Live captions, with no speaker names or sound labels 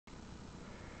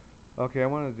Okay, I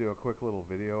wanted to do a quick little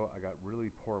video. I got really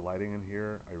poor lighting in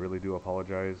here. I really do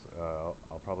apologize.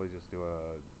 I'll probably just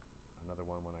do another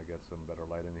one when I get some better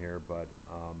light in here. But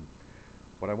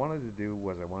what I wanted to do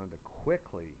was I wanted to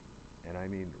quickly, and I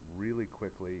mean really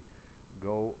quickly,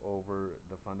 go over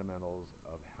the fundamentals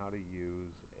of how to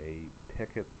use a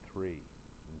PicKit 3.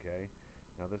 Okay,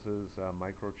 now this is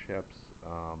Microchip's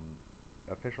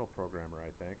official programmer,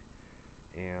 I think.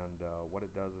 And what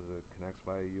it does is it connects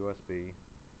via USB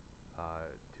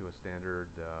to a standard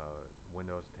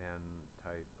Windows 10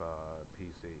 type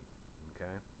PC.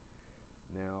 Okay.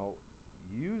 Now,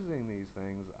 using these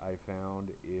things I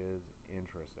found is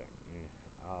interesting.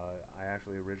 I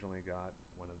actually originally got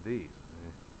one of these,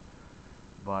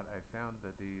 but I found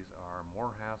that these are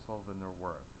more hassle than they're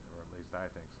worth, or at least I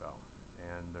think so.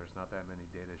 And there's not that many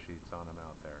data sheets on them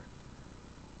out there.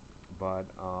 But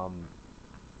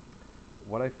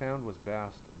what I found was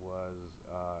best was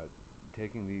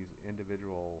taking these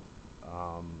individual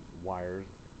wires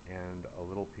and a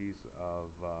little piece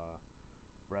of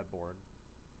breadboard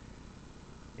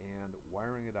and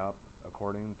wiring it up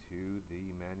according to the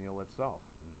manual itself.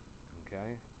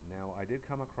 Okay, now I did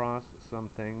come across some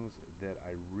things that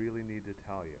I really need to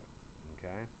tell you.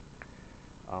 Okay,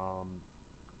 um,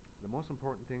 the most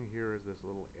important thing here is this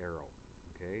little arrow.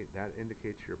 Okay, that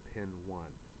indicates your pin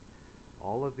 1.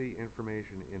 All of the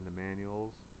information in the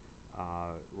manuals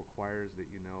requires that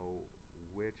you know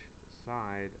which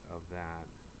side of that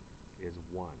is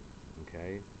 1.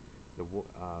 Okay, the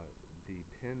the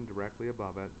pin directly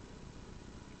above it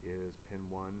is pin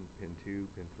 1, pin 2,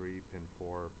 pin 3, pin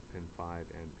 4, pin 5,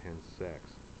 and pin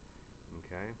 6.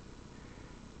 Okay,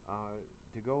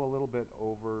 to go a little bit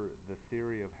over the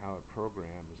theory of how it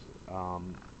programs,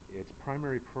 its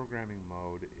primary programming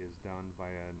mode is done by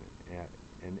an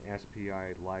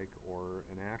SPI-like or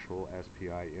an actual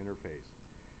SPI interface.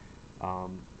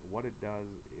 What it does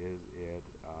is it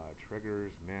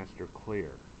triggers master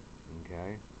clear,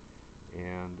 okay,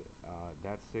 and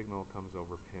that signal comes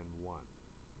over pin 1,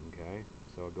 okay,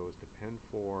 so it goes to pin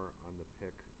 4 on the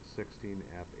PIC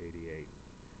 16F88.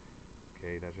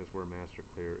 Okay, that's just where master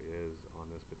clear is on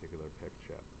this particular PIC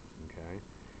chip. Okay,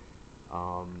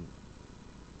 um,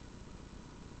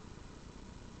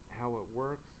 how it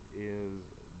works is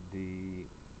the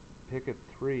PicKit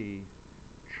 3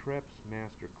 trips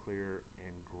master clear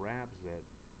and grabs it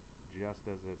just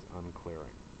as it's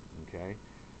unclearing. Okay,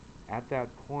 at that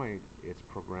point it's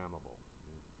programmable,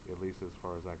 at least as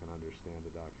far as I can understand the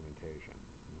documentation.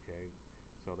 Okay,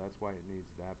 so that's why it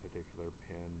needs that particular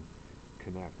pin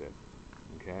connected.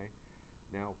 Okay,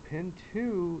 now pin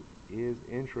 2 is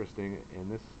interesting,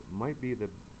 and this might be the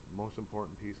most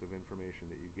important piece of information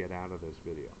that you get out of this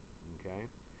video. Okay,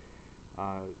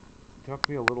 it took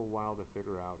me a little while to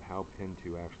figure out how pin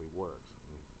 2 actually works.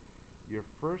 Your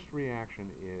first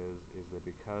reaction is that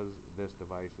because this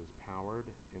device is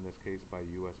powered, in this case by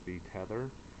USB tether,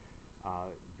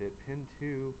 that pin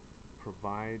 2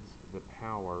 provides the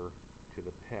power to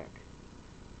the PIC.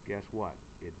 Guess what?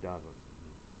 It doesn't.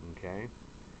 Okay?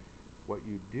 What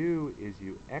you do is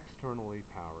you externally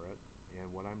power it,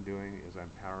 and what I'm doing is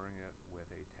I'm powering it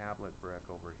with a tablet brick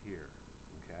over here.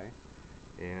 Okay?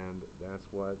 And that's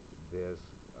what this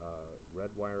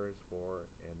red wire is for,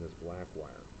 and this black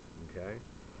wire. Okay?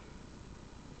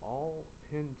 All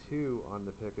pin 2 on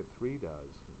the PicKit 3 does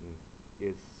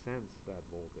is sense that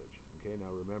voltage. Okay,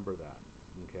 now remember that.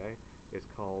 Okay, it's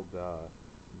called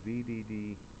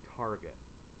VDD Target.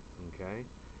 Okay,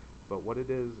 but what it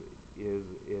is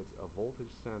it's a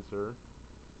voltage sensor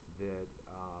that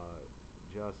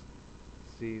just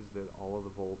sees that all of the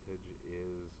voltage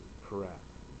is correct.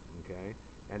 Okay,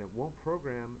 and it won't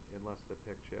program unless the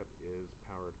PIC chip is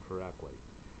powered correctly.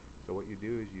 So what you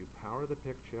do is you power the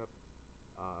PIC chip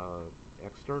uh,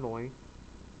 externally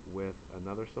with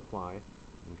another supply,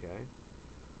 okay,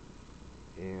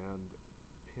 and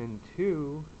pin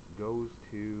 2 goes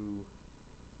to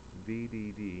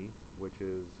VDD, which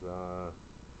is 10,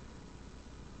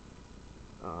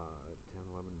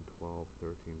 11, 12,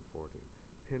 13, 14,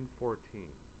 pin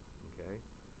 14, okay,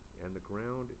 and the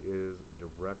ground is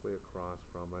directly across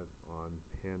from it on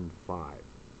pin 5,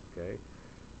 okay.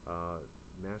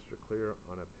 Master clear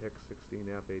on a PIC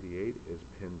 16F88 is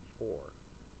pin 4,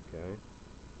 okay.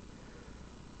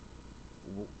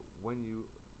 When you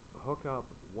hook up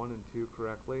 1 and 2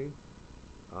 correctly,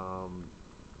 um,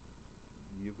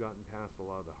 you've gotten past a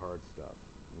lot of the hard stuff,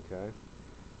 okay.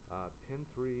 Pin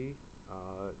 3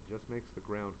 just makes the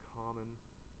ground common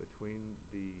between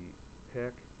the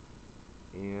PIC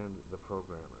and the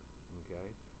programmer,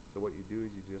 okay. So what you do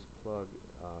is you just plug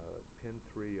pin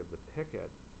 3 of the PicKit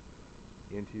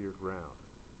into your ground,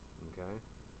 okay.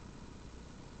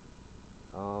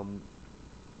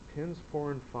 Pins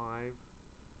 4 and 5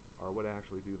 are what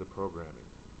actually do the programming.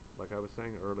 Like I was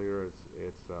saying earlier,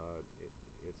 it's a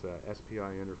SPI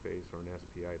interface or an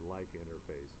SPI-like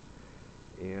interface,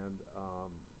 and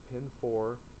pin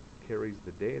 4 carries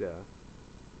the data,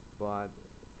 but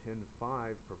pin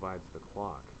 5 provides the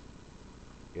clock.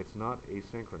 It's not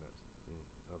asynchronous,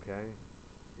 okay?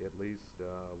 At least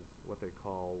what they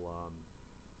call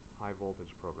high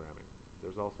voltage programming.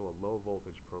 There's also a low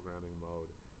voltage programming mode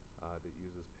that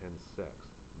uses pin 6,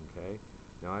 okay?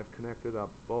 Now I've connected up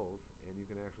both, and you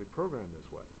can actually program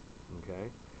this way,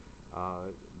 okay?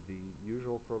 The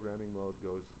usual programming mode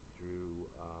goes through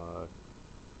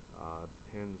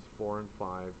pins 4 and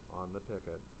 5 on the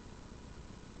PicKit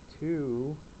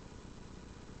to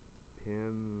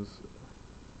pins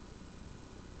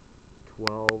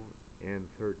 12 and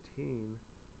 13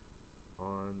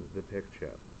 on the PIC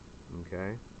chip,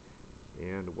 okay?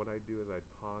 And what I do is I'd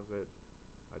pause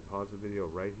the video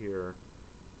right here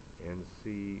and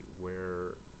see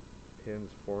where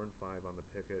pins 4 and 5 on the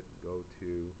PicKit go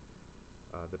to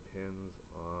the pins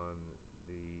on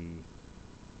the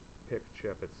PIC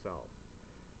chip itself.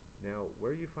 Now,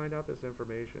 where you find out this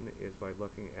information is by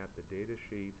looking at the data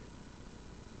sheet,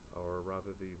 or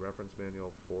rather the reference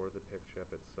manual for the PIC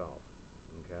chip itself,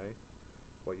 okay?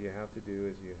 What you have to do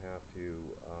is you have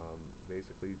to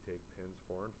basically take pins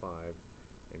 4 and 5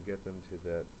 and get them to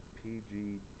the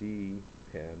PGD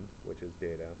pin, which is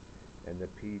data, and the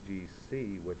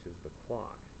PGC, which is the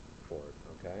clock for it,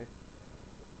 okay?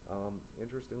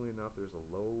 Interestingly enough, there's a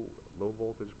low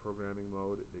voltage programming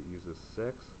mode that uses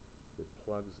 6 that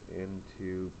plugs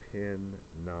into pin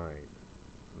 9,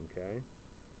 okay?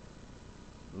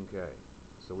 Okay,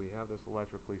 so we have this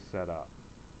electrically set up,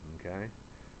 okay?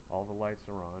 All the lights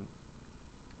are on.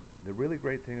 The really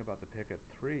great thing about the PicKit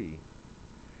 3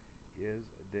 is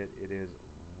that it is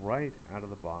right out of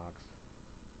the box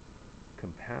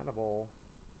compatible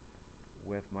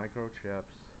with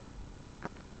Microchip's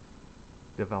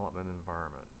development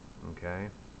environment, okay?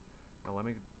 Now let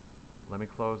me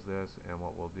close this, and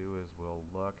what we'll do is we will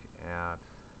look at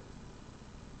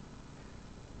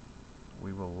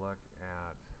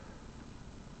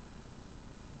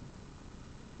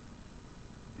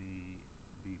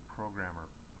the programmer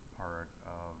part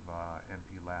of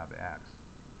MPLAB X,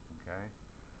 okay?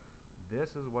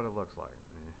 This is what it looks like,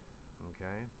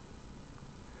 okay?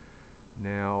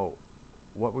 Now,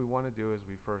 what we want to do is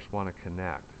we first want to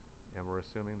connect, and we're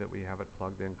assuming that we have it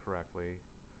plugged in correctly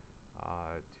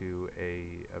to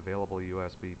a available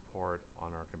USB port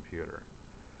on our computer.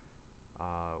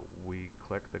 We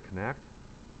click the connect.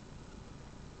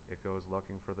 It goes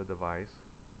looking for the device.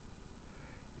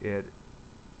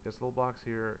 This little box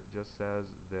here just says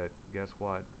that, guess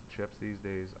what, chips these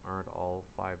days aren't all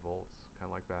 5 volts, kind of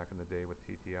like back in the day with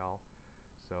TTL.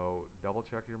 So double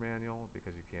check your manual,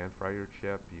 because you can fry your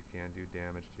chip, you can do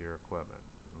damage to your equipment,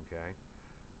 okay?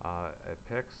 A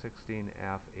PIC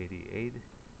 16F88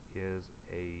 is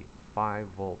a 5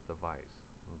 volt device,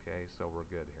 okay? So we're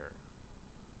good here,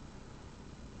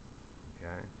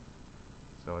 okay?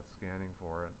 So it's scanning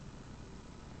for it,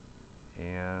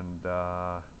 and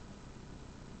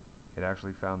it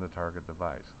actually found the target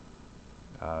device,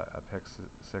 a PIC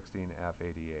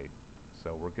 16F88,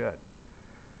 so we're good.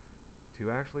 To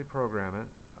actually program it,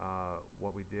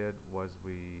 what we did was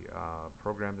we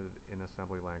programmed it in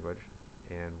assembly language,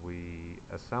 and we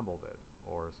assembled it,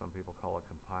 or some people call it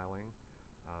compiling,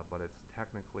 but it's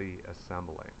technically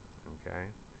assembling, okay?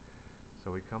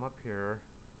 So we come up here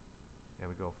and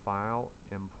we go File,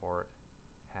 Import,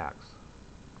 Hex.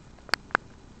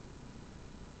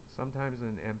 Sometimes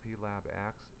in MPLAB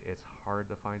X it's hard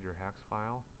to find your hex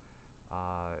file.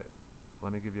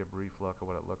 Let me give you a brief look at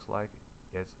what it looks like.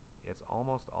 It's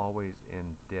almost always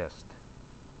in dist,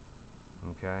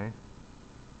 okay,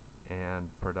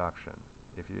 and production.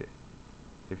 If you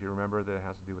remember that it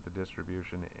has to do with the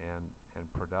distribution and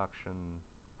production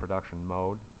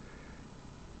mode,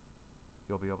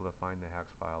 you'll be able to find the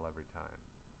hex file every time.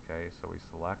 Okay, so we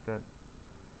select it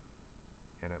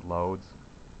and it loads,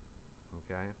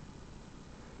 okay?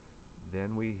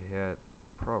 Then we hit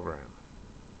program,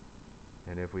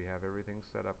 and if we have everything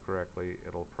set up correctly,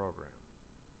 it'll program.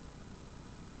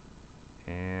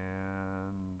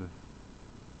 And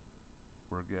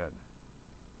we're good.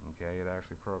 Okay, it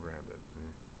actually programmed it.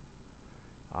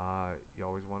 You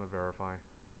always want to verify,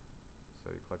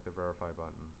 so you click the verify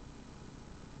button,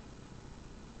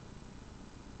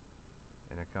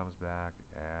 and it comes back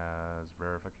as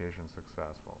verification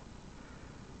successful.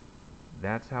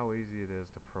 That's how easy it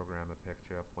is to program a PIC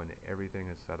chip when everything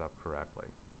is set up correctly,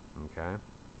 okay?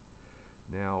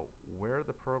 Now, where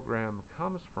the program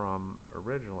comes from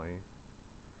originally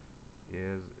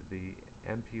is the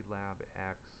MPLAB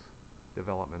X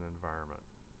development environment.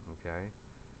 Okay,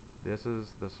 this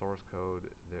is the source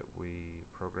code that we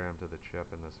programmed to the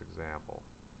chip in this example.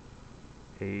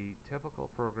 A typical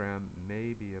program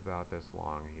may be about this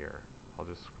long here. I'll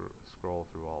just scroll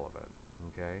through all of it.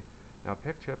 Okay, now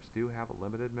PIC chips do have a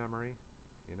limited memory.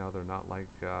 You know, they're not like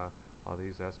all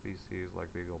these SBCs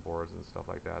like Beagle boards and stuff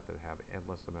like that that have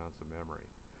endless amounts of memory.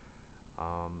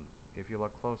 If you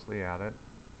look closely at it,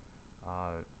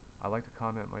 I like to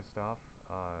comment my stuff.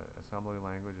 Assembly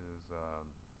language is,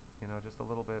 you know, just a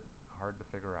little bit hard to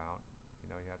figure out. You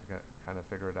know, you have to kind of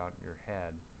figure it out in your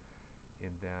head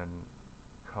and then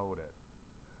code it,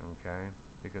 okay?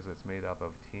 Because it's made up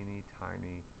of teeny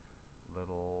tiny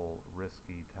little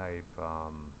risky type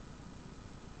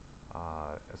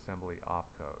assembly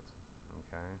opcodes,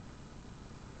 okay?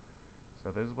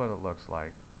 So this is what it looks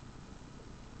like.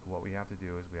 What we have to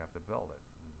do is we have to build it,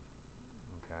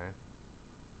 okay?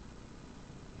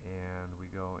 And we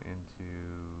go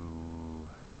into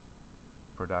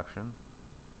production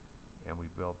and we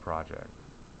build project.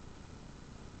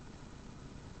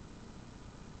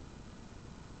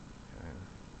 Okay.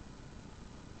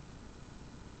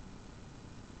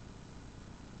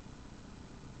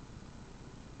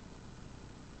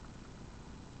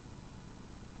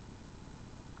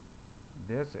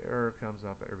 This error comes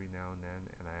up every now and then,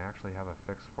 and I actually have a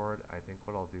fix for it. I think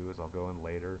what I'll do is I'll go in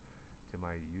later to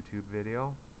my YouTube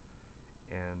video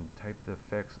and type the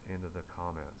fix into the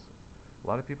comments. A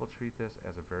lot of people treat this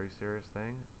as a very serious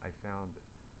thing. I found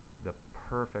the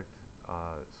perfect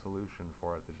solution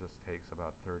for it that just takes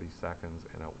about 30 seconds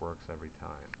and it works every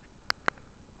time.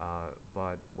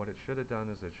 But what it should have done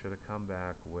is it should have come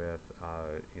back with,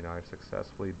 you know, I've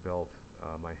successfully built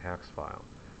my hex file.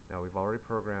 Now we've already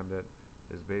programmed it.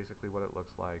 This is basically what it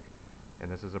looks like,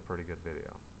 and this is a pretty good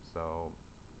video. So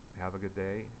have a good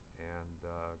day, and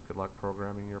good luck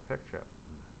programming your PIC chip.